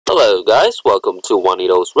Hello guys, welcome to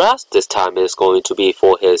Juanito's Rast. This time is going to be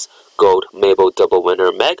for his Gold Maple Double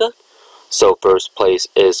Winner Mega. So first place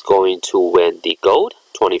is going to win the Gold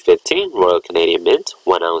 2015 Royal Canadian Mint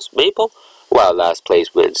 1 ounce maple, while last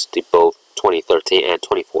place wins the both 2013 and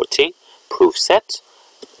 2014 proof sets.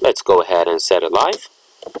 Let's go ahead and set it live.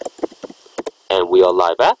 And we are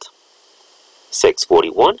live at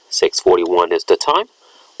 6:41. 6:41 is the time.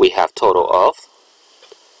 We have total of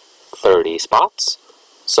 30 spots.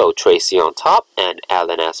 So Tracy on top and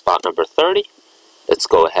Alan at spot number 30. Let's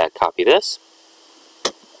go ahead, copy this.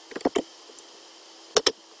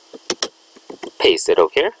 Paste it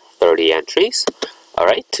over here, 30 entries.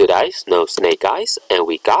 Alright, 2 dice, no snake eyes, and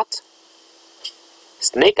we got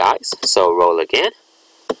snake eyes. So roll again.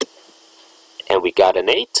 And we got an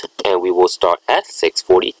 8, and we will start at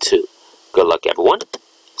 6:42. Good luck everyone.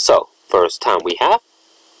 So, first time we have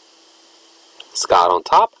Scott on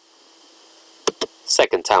top.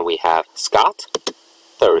 Second time we have Scott.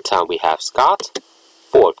 Third time we have Scott.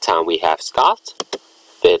 Fourth time we have Scott.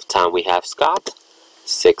 Fifth time we have Scott.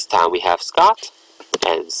 Sixth time we have Scott.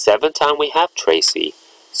 And seventh time we have Tracy.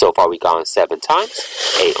 So far we gone 7 times.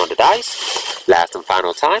 8 on the dice. Last and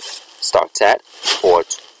final time starts at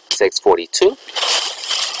 6:42.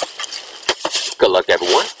 Good luck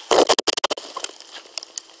everyone.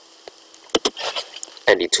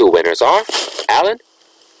 And the 2 winners are Alan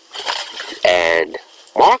and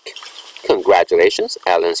Mark. Congratulations,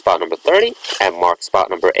 Alan spot number 30 and Mark spot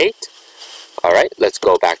number 8. Alright, let's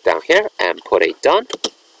go back down here and put a done.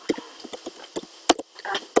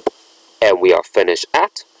 And we are finished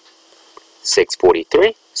at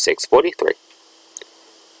 6:43. 6:43.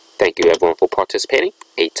 Thank you everyone for participating.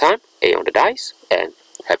 8 time, 8 on the dice, and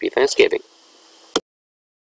happy Thanksgiving.